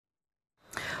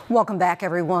Welcome back,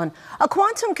 everyone. A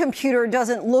quantum computer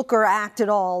doesn't look or act at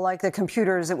all like the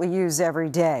computers that we use every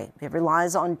day. It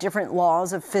relies on different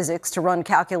laws of physics to run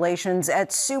calculations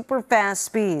at super fast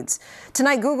speeds.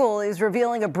 Tonight, Google is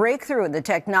revealing a breakthrough in the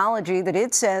technology that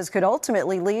it says could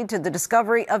ultimately lead to the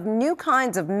discovery of new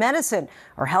kinds of medicine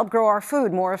or help grow our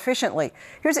food more efficiently.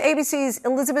 Here's ABC's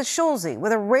Elizabeth Schulze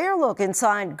with a rare look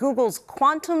inside Google's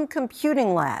quantum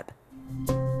computing lab.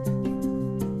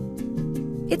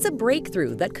 It's a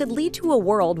breakthrough that could lead to a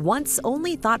world once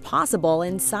only thought possible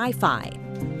in sci-fi.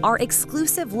 Our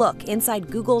exclusive look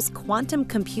inside Google's quantum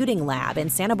computing lab in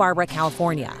Santa Barbara,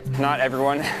 California. Not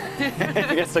everyone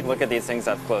gets to look at these things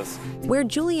up close. Where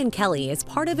Julian Kelly is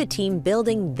part of a team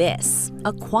building this,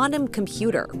 a quantum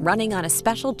computer running on a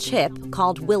special chip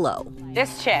called Willow.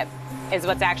 This chip is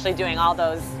what's actually doing all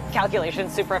those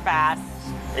calculations super fast.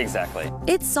 Exactly.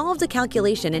 It solved a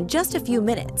calculation in just a few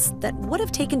minutes that would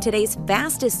have taken today's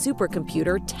fastest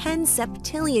supercomputer 10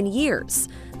 septillion years.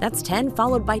 That's 10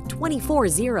 followed by 24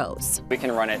 zeros. We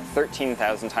can run it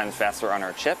 13,000 times faster on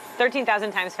our chip.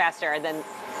 13,000 times faster than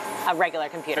a regular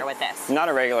computer with this. Not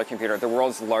a regular computer, the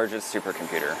world's largest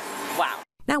supercomputer. Wow.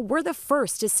 Now, we're the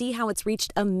first to see how it's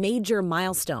reached a major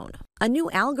milestone. A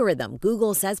new algorithm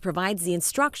Google says provides the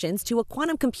instructions to a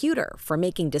quantum computer for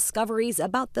making discoveries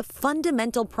about the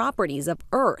fundamental properties of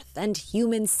Earth and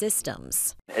human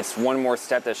systems. It's one more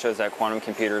step that shows that quantum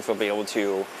computers will be able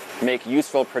to make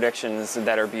useful predictions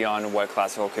that are beyond what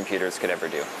classical computers could ever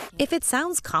do. If it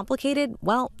sounds complicated,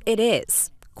 well, it is.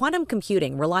 Quantum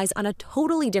computing relies on a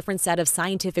totally different set of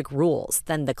scientific rules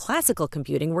than the classical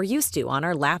computing we're used to on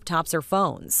our laptops or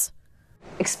phones.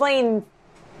 Explain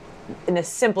in the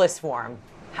simplest form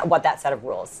what that set of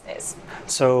rules is.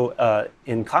 So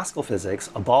in classical physics,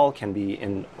 a ball can be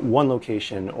in one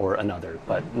location or another,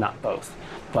 but not both.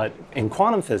 But in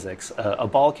quantum physics, a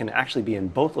ball can actually be in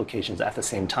both locations at the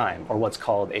same time, or what's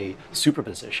called a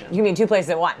superposition. You mean two places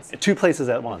at once? Two places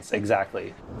at once,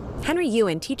 exactly. Henry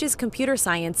Ewan teaches computer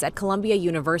science at Columbia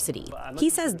University. He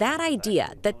says that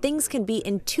idea that things can be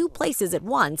in two places at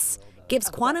once gives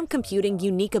quantum computing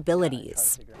unique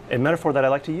abilities. A metaphor that I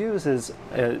like to use is,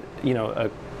 a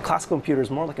classical computer is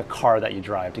more like a car that you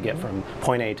drive to get from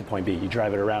point A to point B. You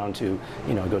drive it around to,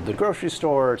 go to the grocery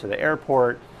store, to the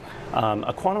airport.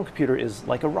 A quantum computer is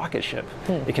like a rocket ship.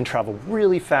 It can travel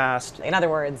really fast. In other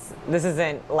words, this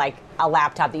isn't like a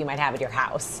laptop that you might have at your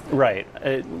house. Right.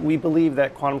 We believe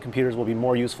that quantum computers will be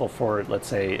more useful for, let's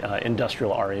say,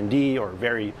 industrial R&D or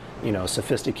very,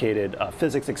 sophisticated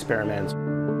physics experiments.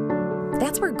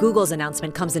 That's where Google's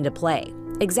announcement comes into play.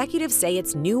 Executives say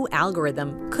its new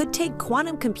algorithm could take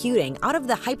quantum computing out of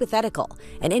the hypothetical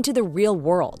and into the real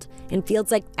world in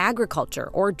fields like agriculture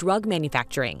or drug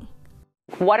manufacturing.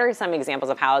 What are some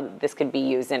examples of how this could be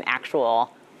used in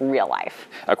actual real life?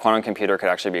 A quantum computer could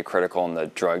actually be critical in the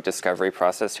drug discovery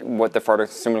process. What the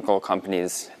pharmaceutical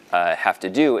companies have to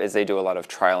do is they do a lot of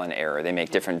trial and error. They make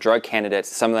different drug candidates.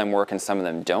 Some of them work and some of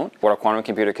them don't. What a quantum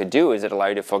computer could do is it allow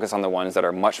you to focus on the ones that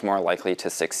are much more likely to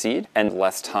succeed and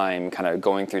less time kind of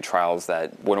going through trials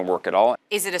that wouldn't work at all.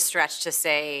 Is it a stretch to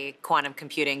say quantum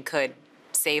computing could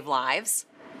save lives?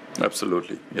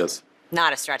 Absolutely, yes.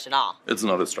 Not a stretch at all. It's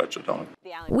not a stretch at all.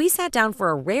 We sat down for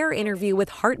a rare interview with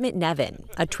Hartmut Nevin,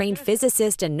 a trained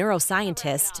physicist and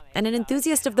neuroscientist, and an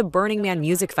enthusiast of the Burning Man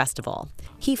Music Festival.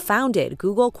 He founded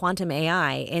Google Quantum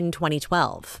AI in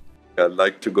 2012. I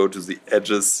like to go to the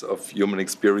edges of human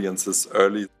experiences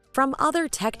early. From other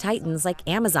tech titans like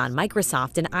Amazon,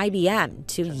 Microsoft, and IBM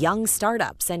to young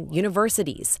startups and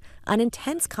universities, an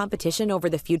intense competition over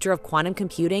the future of quantum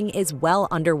computing is well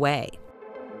underway.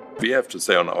 We have to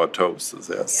stay on our toes.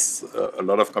 There's a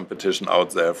lot of competition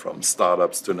out there from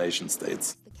startups to nation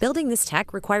states. Building this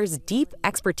tech requires deep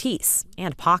expertise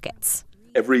and pockets.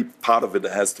 Every part of it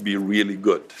has to be really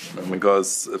good,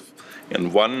 because if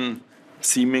in one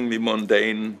seemingly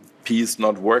mundane piece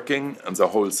not working, and the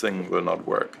whole thing will not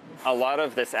work. A lot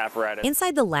of this apparatus.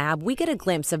 Inside the lab, we get a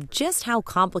glimpse of just how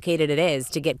complicated it is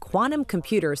to get quantum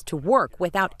computers to work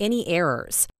without any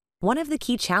errors. One of the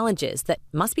key challenges that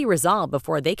must be resolved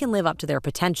before they can live up to their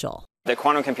potential. The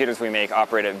quantum computers we make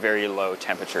operate at very low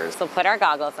temperatures. So put our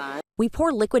goggles on. We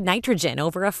pour liquid nitrogen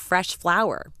over a fresh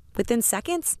flour. Within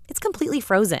seconds, it's completely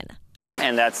frozen.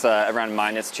 And that's around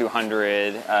minus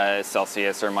 200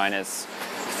 Celsius or minus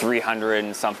 300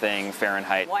 and something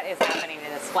Fahrenheit. What is happening to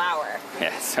this flour?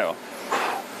 Yeah, so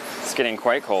it's getting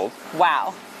quite cold.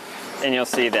 Wow. And you'll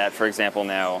see that, for example,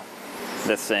 now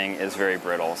this thing is very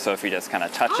brittle. So if you just kind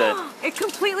of touch it, it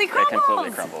completely crumbles. It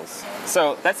completely crumbles.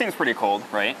 So that seems pretty cold,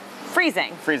 right?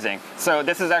 Freezing. Freezing. So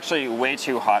this is actually way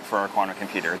too hot for our quantum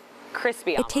computer.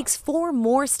 crispy It almost. takes 4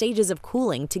 more stages of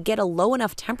cooling to get a low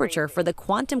enough temperature for the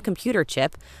quantum computer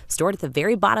chip stored at the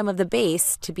very bottom of the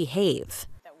base to behave.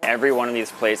 Every one of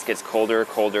these plates gets colder,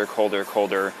 colder, colder,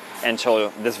 colder, until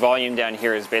this volume down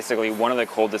here is basically one of the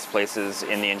coldest places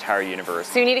in the entire universe.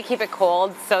 So you need to keep it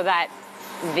cold so that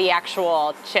the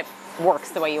actual chip works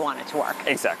the way you want it to work.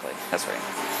 Exactly, that's right.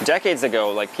 Decades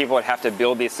ago, like, people would have to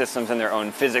build these systems in their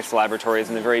own physics laboratories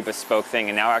and a very bespoke thing,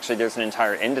 and now actually there's an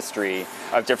entire industry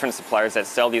of different suppliers that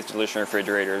sell these dilution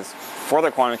refrigerators for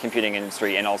the quantum computing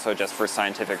industry and also just for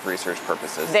scientific research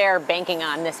purposes. They're banking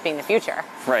on this being the future.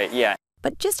 Right, yeah.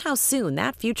 But just how soon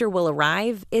that future will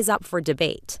arrive is up for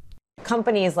debate.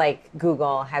 Companies like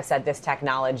Google have said this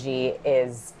technology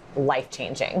is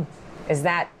life-changing. Is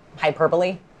that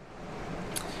hyperbole?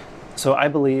 So I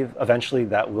believe eventually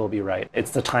that will be right.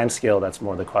 It's the time scale that's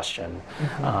more the question.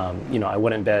 I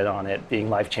wouldn't bet on it being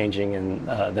life-changing in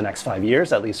the next 5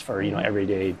 years, at least for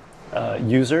everyday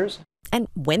users. And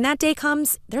when that day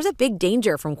comes, there's a big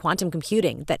danger from quantum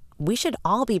computing that we should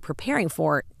all be preparing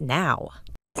for now.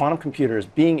 Quantum computers,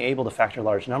 being able to factor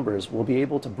large numbers, will be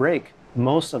able to break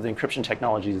most of the encryption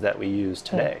technologies that we use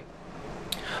today.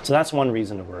 So that's one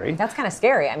reason to worry. That's kind of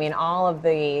scary. I mean, all of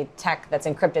the tech that's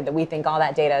encrypted that we think all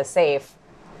that data is safe,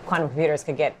 quantum computers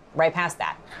could get right past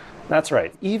that. That's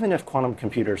right. Even if quantum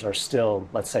computers are still,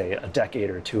 let's say, a decade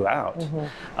or two out,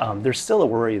 there's still a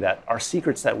worry that our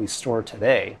secrets that we store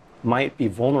today might be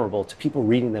vulnerable to people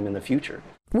reading them in the future.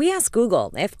 We asked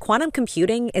Google if quantum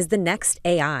computing is the next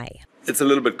AI. It's a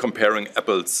little bit comparing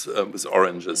apples with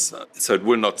oranges. So it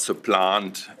will not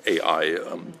supplant AI.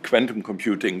 Quantum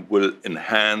computing will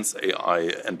enhance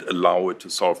AI and allow it to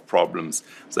solve problems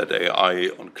that AI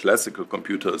on classical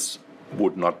computers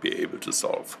would not be able to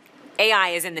solve. AI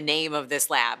is in the name of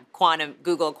this lab,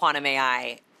 Google Quantum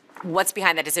AI. What's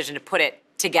behind that decision to put it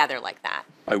together like that?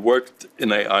 I worked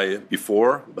in AI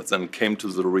before, but then came to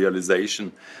the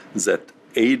realization that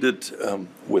aided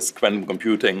with quantum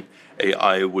computing,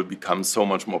 AI will become so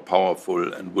much more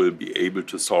powerful and will be able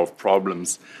to solve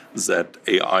problems that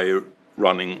AI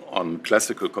running on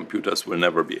classical computers will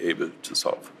never be able to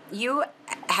solve. You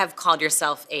have called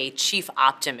yourself a chief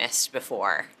optimist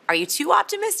before. Are you too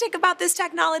optimistic about this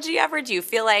technology ever? Do you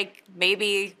feel like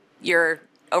maybe you're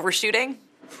overshooting?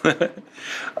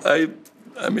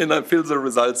 I feel the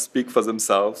results speak for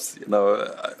themselves.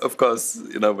 Of course,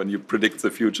 when you predict the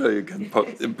future, you can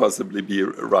impossibly be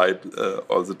right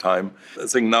all the time. I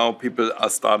think now people are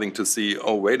starting to see,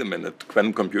 oh, wait a minute,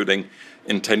 quantum computing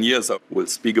in 10 years, we'll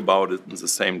speak about it in the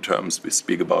same terms we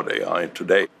speak about AI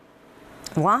today.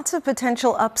 Lots of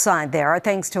potential upside there,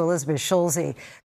 thanks to Elizabeth Schulze.